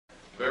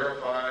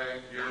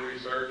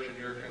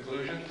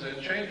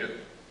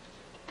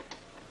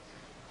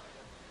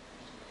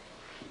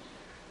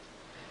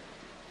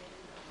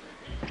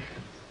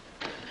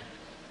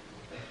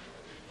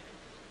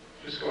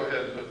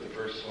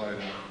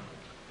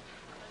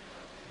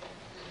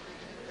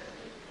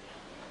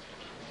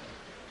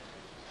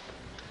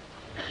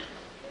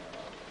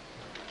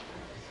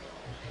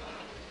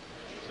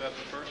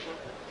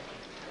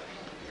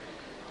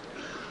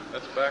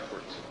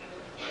backwards.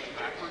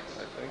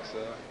 I think so.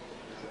 Is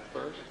it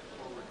first?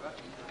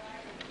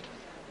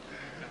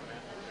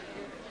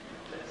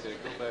 Okay,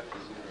 go back to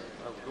 0.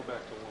 Go back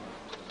to 1.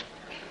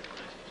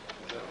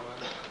 Is that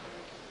one?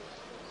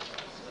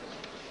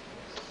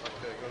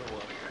 Okay, go to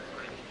 1.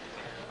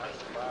 That's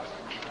the last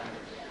one.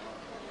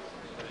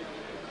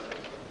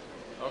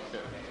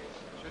 Okay.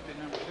 Should be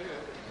number 2.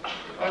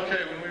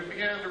 Okay, when we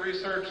began to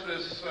research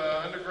this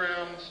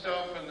underground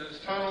stuff and these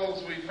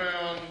tunnels, we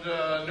found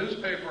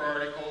newspaper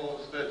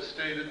articles that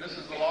stated, this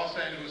is the Los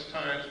Angeles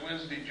Times,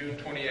 Wednesday, June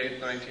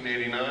 28,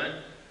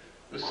 1989,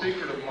 the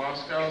secret of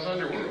Moscow's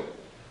underworld.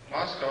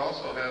 Moscow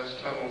also has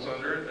tunnels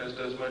under it, as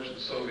does much of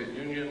the Soviet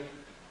Union.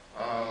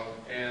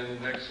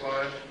 And next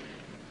slide.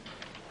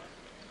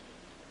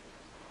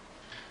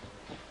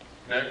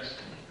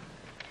 Next.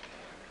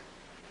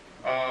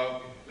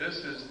 This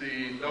is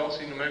the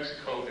Dulce, New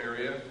Mexico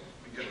area. Let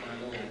me get my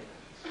little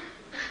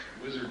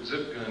wizard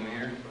zip gun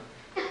here.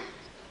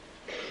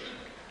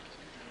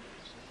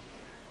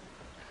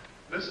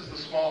 This is the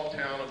small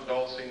town of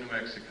Dulce, New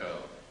Mexico.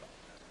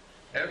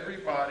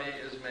 Everybody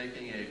is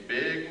making a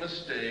big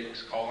mistake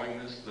calling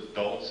this the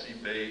Dulce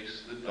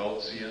base, the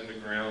Dulce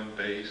underground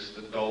base,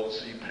 the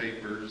Dulce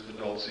papers, the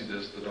Dulce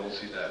this, the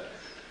Dulce that.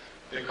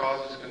 It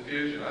causes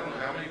confusion. I don't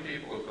know how many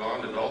people have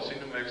gone to Dulce,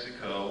 New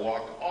Mexico,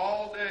 walked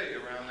all day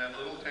around that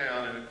little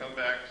town, and have come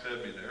back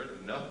and said,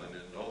 there's nothing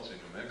in Dulce,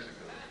 New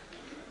Mexico.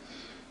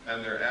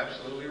 And they're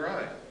absolutely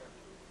right.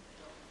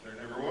 There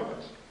never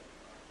was.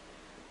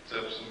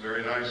 Except some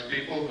very nice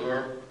people who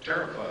are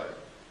terrified.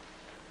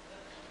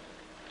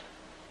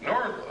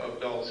 North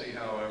of Dulce,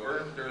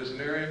 however, there is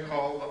an area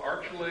called the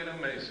Archuleta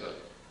Mesa,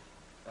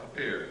 up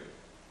here.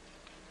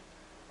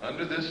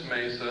 Under this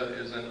mesa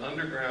is an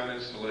underground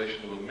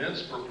installation of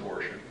immense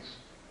proportions.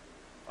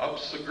 Up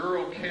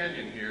Seguro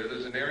Canyon here,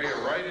 there's an area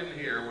right in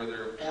here where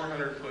there are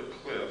 400-foot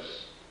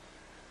cliffs,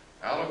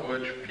 out of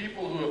which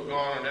people who have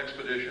gone on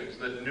expeditions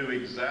that knew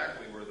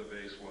exactly where the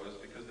base was,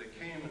 because they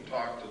came and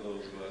talked to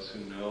those of us who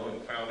know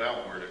and found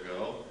out where to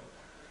go,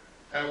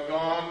 have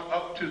gone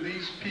up to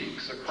these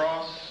peaks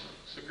across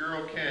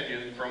Seguro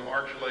Canyon from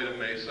Archuleta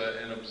Mesa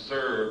and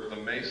observed the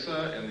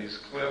mesa and these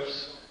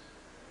cliffs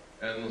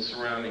and the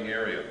surrounding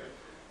area.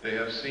 They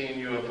have seen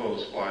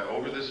UFOs fly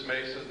over this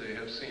mesa. They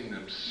have seen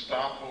them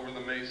stop over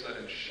the mesa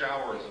and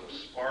showers of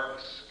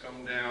sparks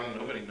come down.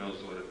 Nobody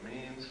knows what it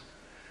means.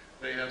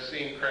 They have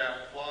seen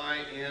craft fly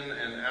in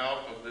and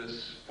out of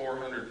this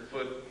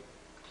 400-foot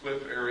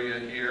cliff area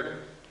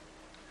here.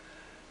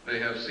 They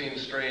have seen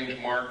strange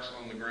marks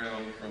on the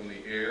ground from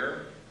the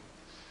air.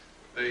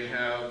 They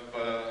have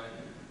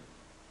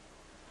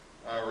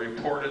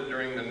reported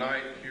during the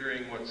night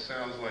hearing what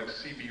sounds like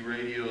CB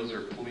radios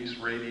or police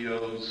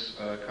radios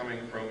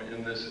coming from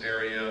in this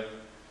area.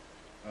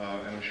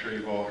 And I'm sure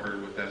you've all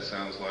heard what that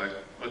sounds like.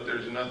 But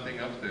there's nothing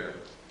up there.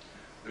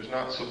 There's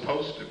not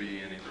supposed to be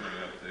anything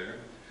up there.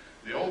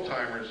 The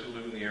old-timers who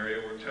live in the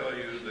area will tell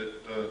you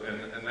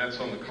that, and that's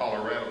on the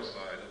Colorado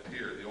side up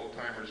here, the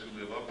old-timers who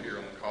live up here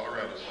on the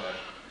Colorado side,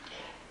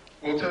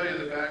 will tell you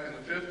that back in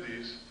the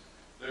 50s,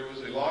 there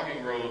was a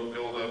logging road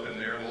built up in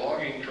there, and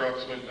logging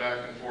trucks went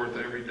back and forth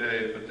every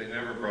day, but they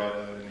never brought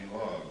out any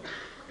logs.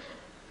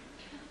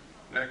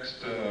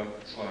 Next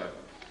slide.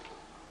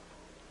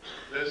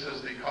 This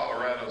is the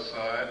Colorado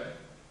side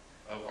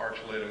of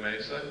Archuleta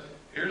Mesa.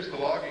 Here's the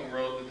logging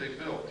road that they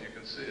built. You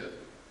can see it.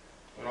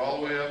 Went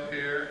all the way up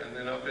here and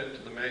then up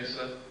into the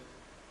mesa.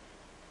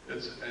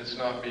 It's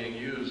not being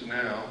used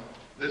now.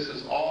 This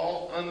is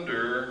all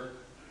under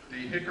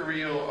the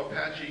Jicarilla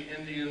Apache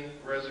Indian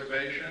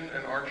Reservation,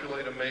 and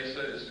Archuleta Mesa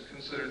is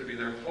considered to be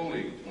their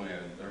holy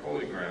land, their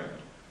holy ground.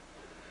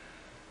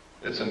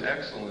 It's an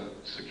excellent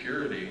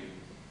security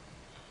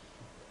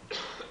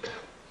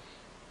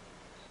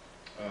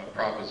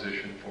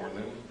proposition for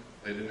them.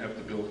 They didn't have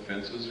to build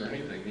fences or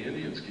anything. The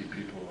Indians keep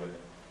people away.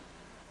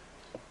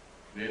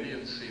 The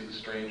Indians see the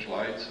strange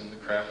lights and the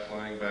craft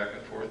flying back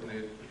and forth, and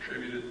they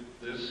attributed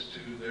this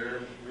to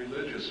their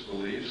religious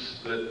beliefs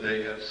that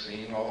they have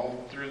seen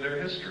all through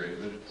their history,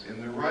 that it's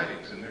in their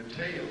writings, in their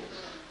tales,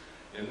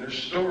 in their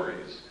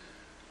stories.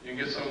 You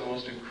can get some of the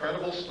most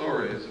incredible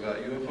stories about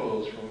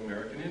UFOs from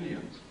American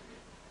Indians,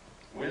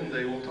 when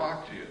they will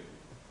talk to you.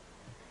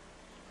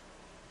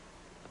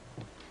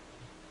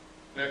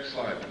 Next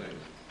slide,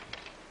 please.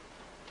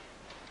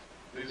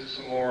 These are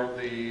some more of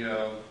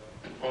the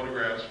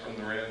photographs from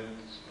the Rand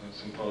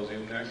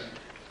Symposium. Next.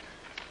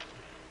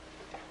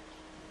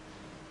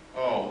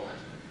 Oh,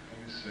 let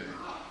me see.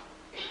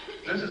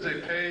 This is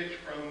a page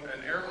from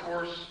an Air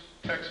Force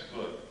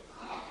textbook.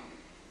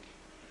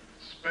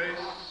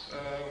 Space,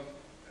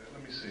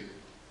 let me see.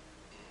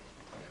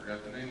 I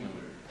forgot the name of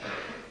it.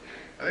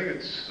 I think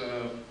it's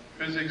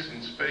Physics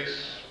and Space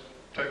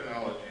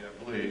Technology,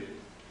 I believe.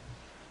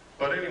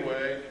 But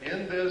anyway,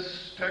 in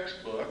this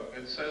textbook,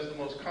 it says the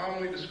most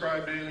commonly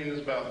described alien is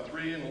about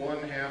 3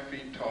 1/2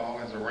 feet tall,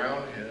 has a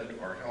round head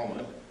or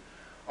helmet,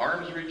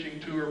 arms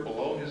reaching to or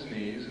below his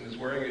knees, and is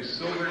wearing a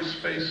silvery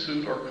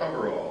spacesuit or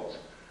coveralls.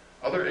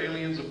 Other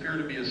aliens appear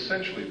to be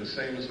essentially the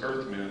same as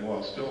Earthmen,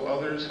 while still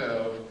others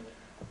have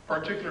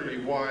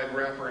particularly wide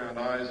wraparound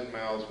eyes and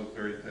mouths with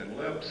very thin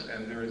lips,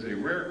 and there is a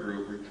rare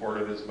group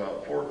reported as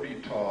about 4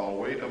 feet tall,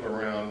 weight of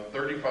around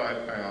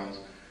 35 pounds,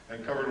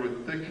 and covered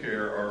with thick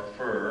hair or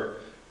fur,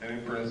 and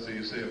in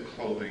parentheses they have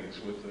clothing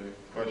with a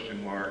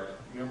question mark.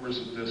 Members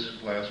of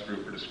this last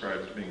group are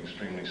described as being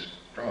extremely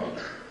strong.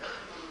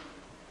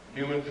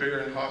 Human fear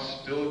and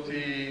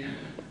hostility.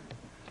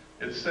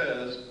 It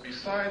says,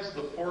 besides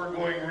the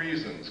foregoing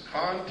reasons,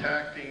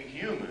 contacting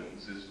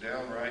humans is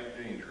downright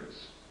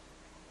dangerous.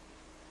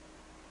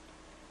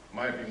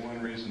 Might be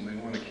one reason they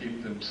want to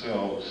keep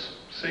themselves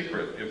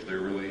secret if they're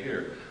really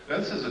here. Now,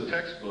 this is a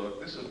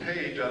textbook. This is a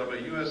page out of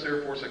a U.S.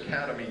 Air Force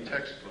Academy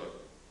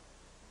textbook.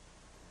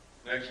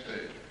 Next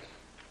page.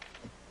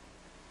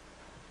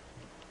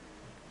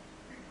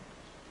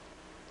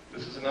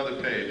 This is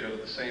another page out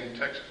of the same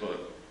textbook.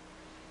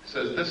 It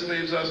says, this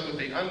leaves us with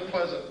the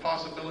unpleasant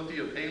possibility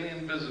of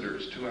alien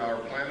visitors to our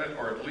planet,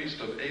 or at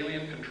least of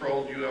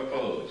alien-controlled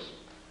UFOs.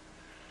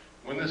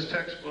 When this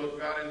textbook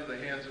got into the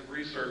hands of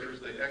researchers,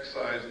 they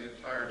excised the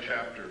entire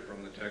chapter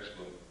from the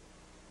textbook.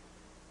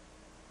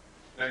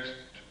 Next.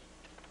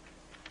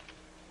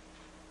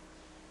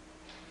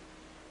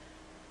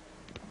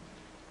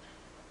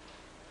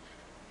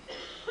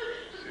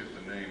 See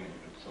if the name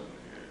is on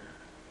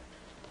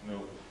here.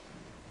 Nope.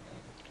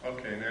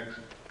 Okay, next.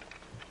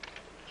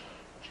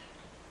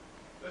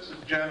 This is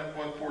Janet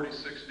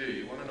 146D.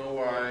 You want to know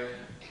why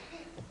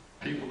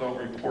people don't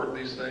report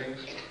these things?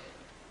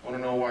 Want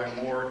to know why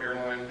more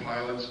airline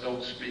pilots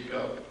don't speak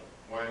up?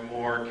 Why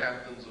more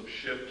captains of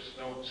ships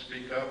don't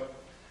speak up?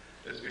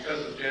 It's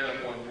because of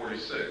Janet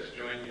 146,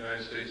 Joint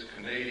United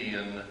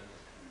States-Canadian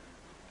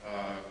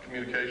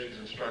Communications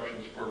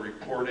Instructions for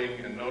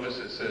Reporting, and notice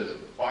it says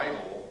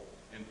vital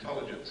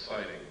intelligence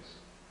sightings.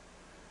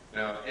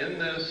 Now, in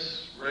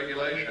this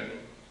regulation,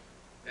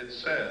 it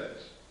says,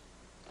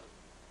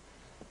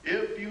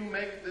 if you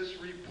make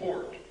this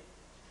report,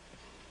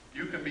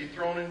 you can be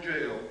thrown in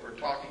jail for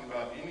talking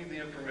about any of the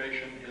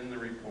information in the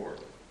report.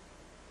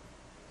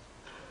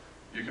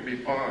 You can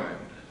be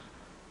fined.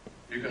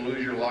 You can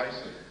lose your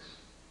license.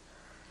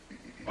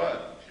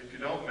 But if you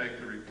don't make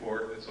the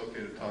report, it's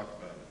okay to talk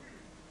about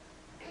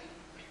it.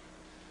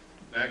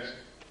 Next.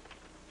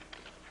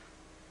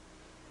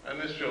 And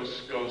this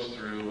just goes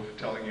through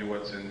telling you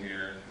what's in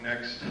here.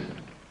 Next.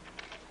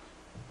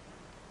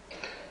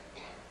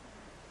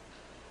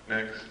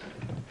 Next.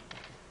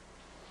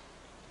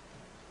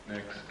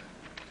 Next.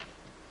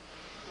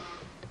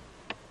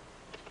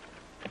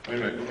 Wait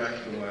a minute, go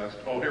back to the last.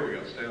 Oh, here we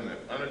go. Stay on that.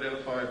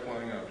 Unidentified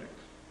flying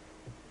objects.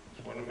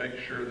 Just want to make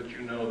sure that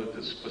you know that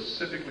this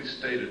specifically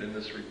stated in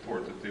this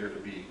report that they are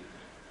to be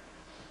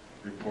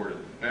reported.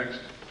 Next.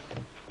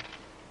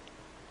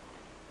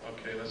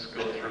 Okay, let's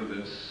go through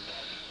this.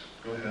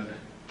 Go ahead.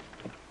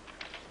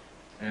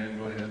 And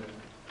go ahead.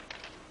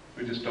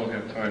 We just don't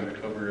have time to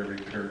cover every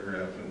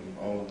paragraph and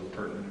all of the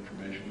pertinent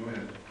information. Go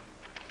ahead.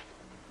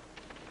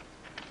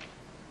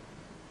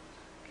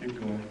 Keep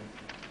going.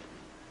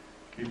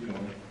 Keep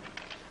going.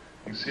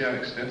 You can see how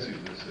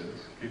extensive this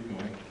is. Keep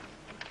going.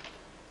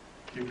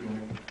 Keep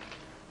going.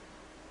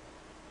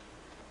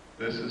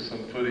 This is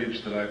some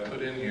footage that I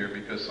put in here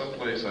because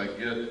someplace I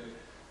get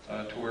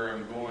to where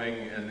I'm going,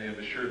 and they have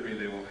assured me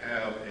they will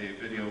have a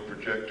video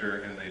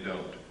projector, and they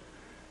don't.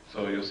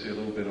 So you'll see a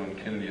little bit on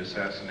Kennedy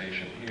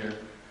assassination here.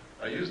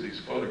 I use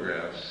these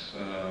photographs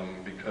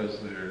because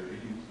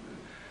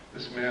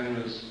this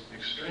man was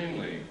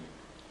extremely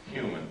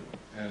human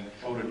and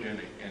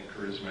photogenic and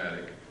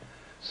charismatic.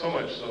 So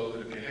much so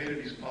that if you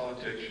hated his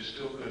politics, you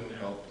still couldn't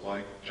help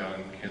like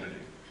John Kennedy.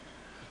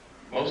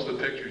 Most of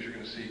the pictures you're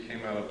going to see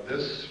came out of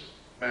this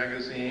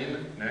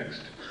magazine,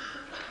 next,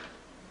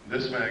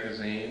 this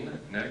magazine,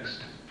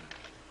 next,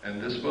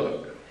 and this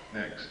book,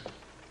 next.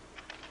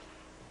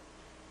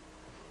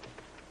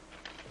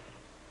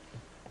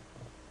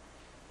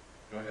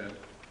 Go ahead.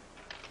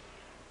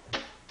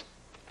 Can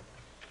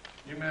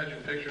you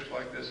imagine pictures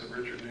like this of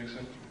Richard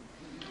Nixon?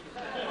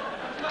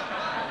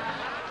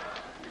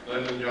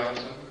 Lyndon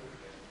Johnson,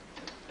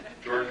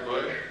 George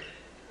Bush,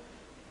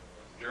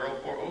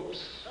 Gerald Ford,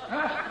 oops.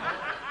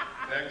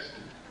 Next.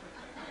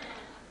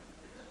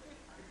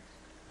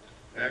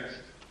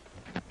 Next.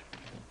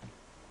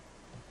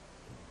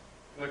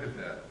 Look at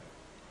that.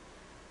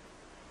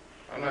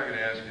 I'm not going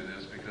to ask you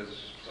this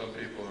because some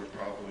people are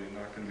probably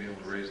not going to be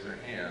able to raise their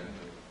hand,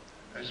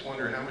 but I just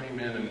wonder how many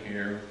men in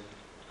here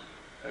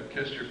have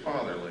kissed your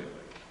father lately.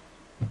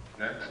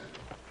 Next.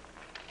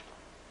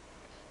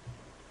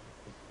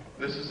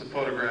 This is a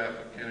photograph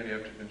of Kennedy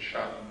after he'd been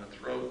shot in the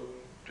throat.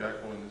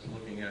 Jacqueline is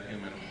looking at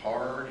him in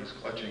horror. He's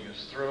clutching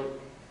his throat.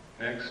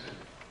 Next.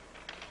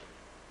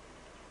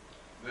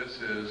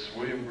 This is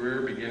William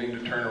Greer beginning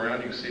to turn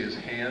around. You can see his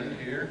hand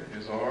here,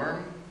 his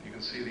arm. You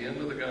can see the end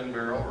of the gun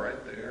barrel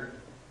right there.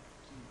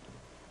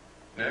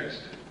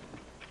 Next.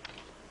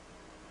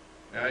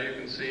 Now you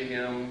can see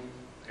him.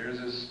 Here's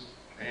his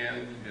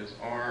hand, his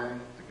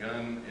arm. The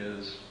gun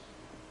is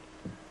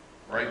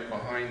right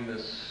behind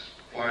this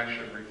flash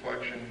of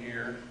reflection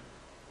here.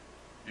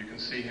 You can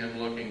see him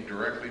looking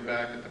directly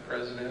back at the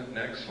president.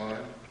 Next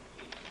slide.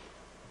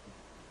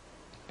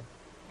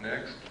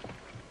 Next.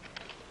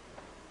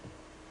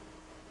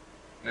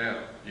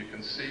 Now, you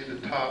can see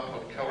the top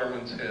of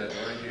Kellerman's head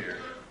right here.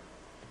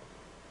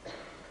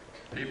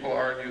 People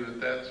argue that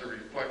that's a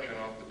reflection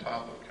off the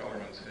top of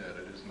Kellerman's head.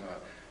 It is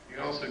not. You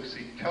can also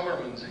see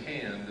Kellerman's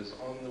hand is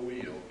on the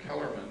wheel.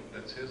 Kellerman,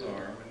 that's his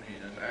arm and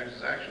hand,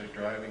 is actually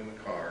driving the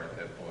car at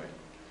that point.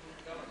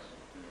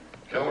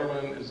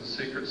 Kellerman is a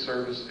Secret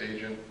Service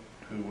agent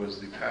who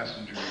was the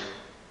passenger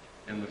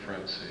in the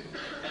front seat.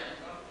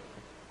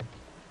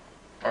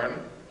 Pardon?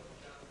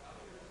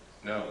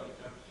 No.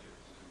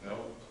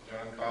 No.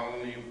 John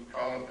Connolly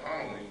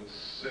was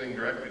sitting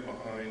directly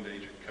behind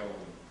Agent Kellerman.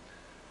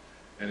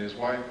 And his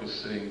wife was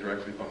sitting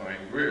directly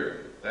behind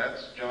Greer.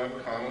 That's John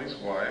Connolly's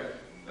wife,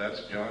 and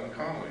that's John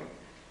Connolly.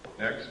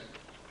 Next.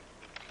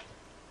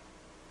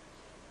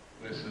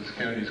 This is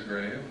Kennedy's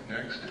grave.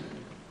 Next.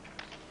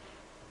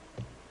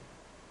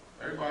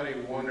 Everybody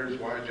wonders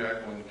why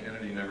Jacqueline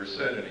Kennedy never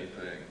said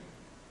anything.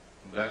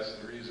 That's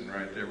the reason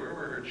right there. Where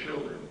were her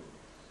children?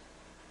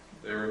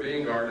 They were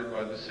being guarded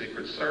by the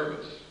Secret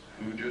Service,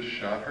 who just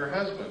shot her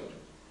husband.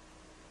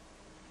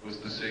 It was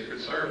the Secret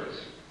Service.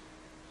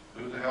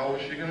 Who the hell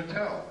was she going to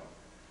tell?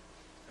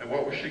 And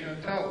what was she going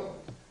to tell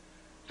them?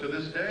 To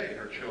this day,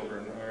 her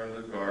children are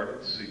under the guard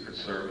of the Secret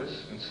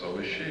Service, and so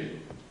is she.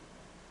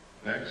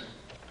 Next.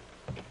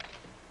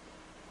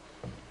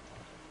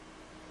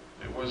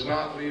 It was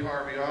not Lee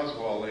Harvey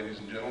Oswald, ladies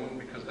and gentlemen,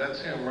 because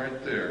that's him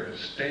right there,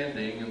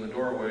 standing in the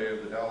doorway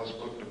of the Dallas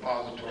Book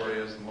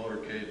Depository as the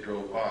motorcade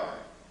drove by.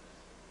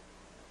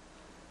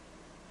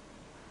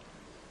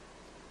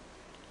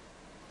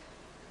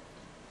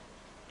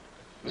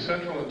 The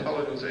Central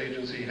Intelligence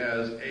Agency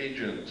has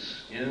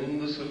agents in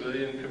the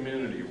civilian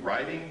community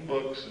writing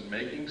books and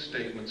making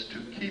statements to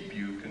keep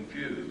you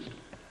confused.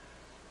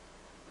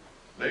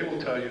 They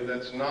will tell you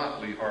that's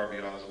not Lee Harvey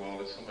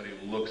Oswald, it's somebody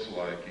who looks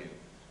like him.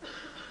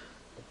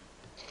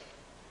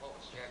 What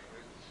was Jack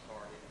Ruby's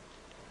part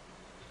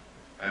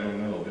in? I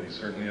don't know, but he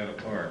certainly had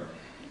a part.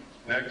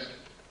 Next.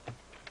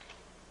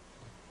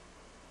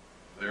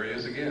 There he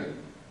is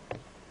again.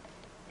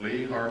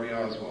 Lee Harvey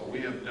Oswald.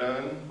 We have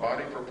done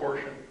body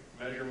proportion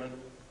measurement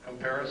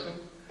comparison.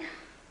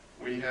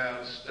 We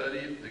have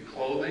studied the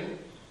clothing.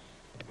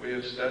 We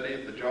have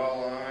studied the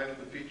jawline,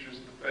 the features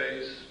of the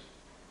face.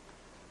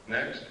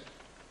 Next.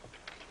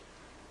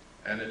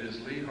 And it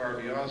is Lee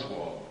Harvey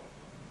Oswald.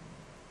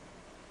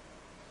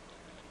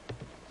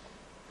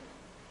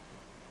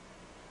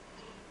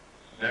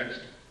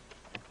 Next.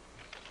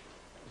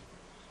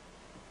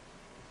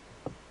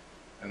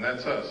 And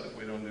that's us if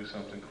we don't do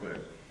something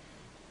quick.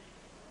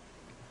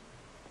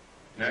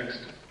 Next.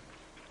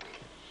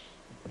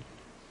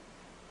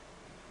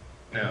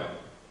 Now,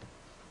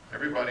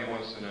 everybody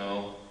wants to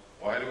know,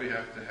 why do we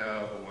have to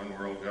have a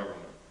one-world government?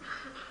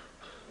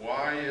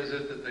 Why is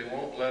it that they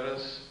won't let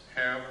us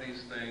have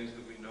these things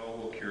that we know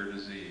will cure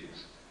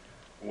disease?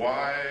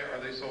 Why are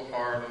they so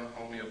hard on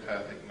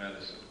homeopathic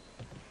medicine?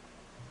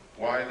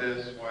 Why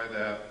this, why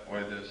that,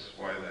 why this,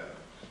 why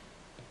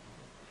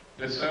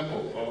that? It's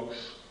simple, folks.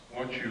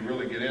 Once you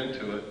really get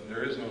into it,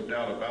 there is no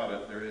doubt about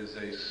it, there is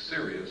a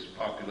serious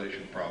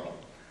population problem.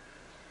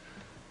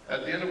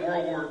 At the end of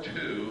World War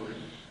II,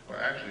 or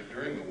actually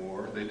during the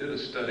war, they did a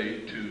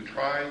study to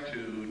try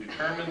to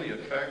determine the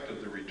effect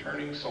of the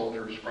returning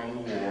soldiers from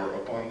the war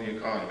upon the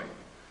economy.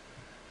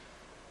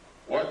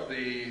 What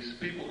these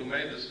people who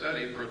made the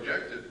study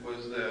projected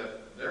was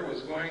that there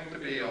was going to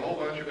be a whole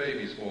bunch of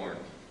babies born.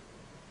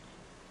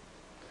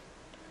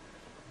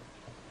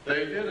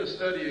 They did a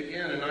study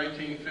again in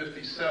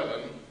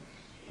 1957,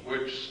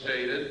 which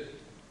stated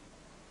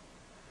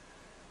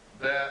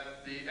that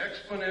the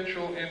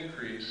exponential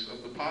increase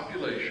of the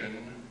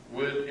population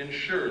would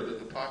ensure that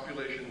the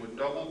population would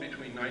double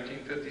between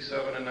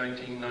 1957 and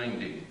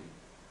 1990,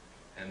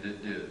 and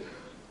it did.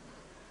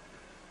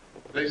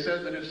 They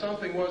said that if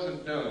something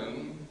wasn't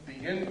done, the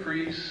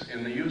increase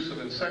in the use of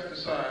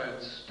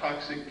insecticides,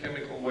 toxic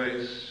chemical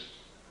waste,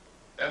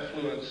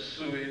 effluent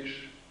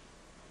sewage,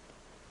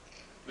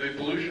 the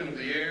pollution of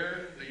the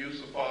air, the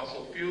use of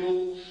fossil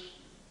fuels,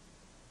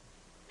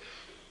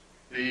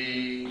 the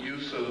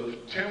use of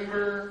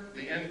timber,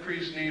 the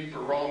increased need for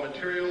raw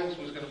materials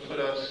was going to put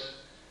us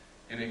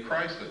in a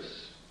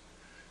crisis,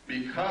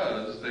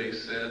 because they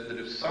said that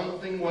if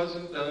something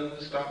wasn't done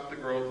to stop the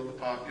growth of the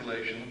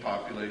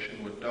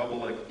population would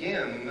double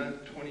again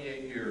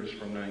 28 years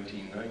from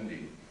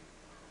 1990.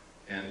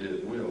 And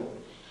it will.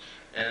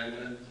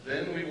 And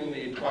then we will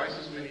need twice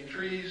as many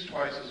trees,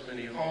 twice as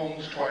many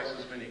homes, twice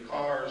as many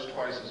cars,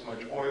 twice as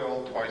much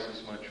oil, twice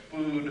as much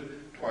food,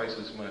 twice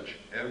as much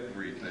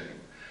everything.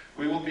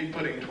 We will be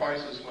putting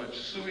twice as much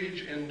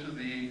sewage into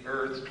the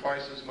earth,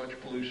 twice as much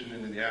pollution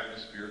into the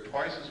atmosphere,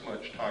 twice as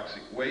much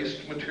toxic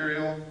waste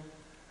material,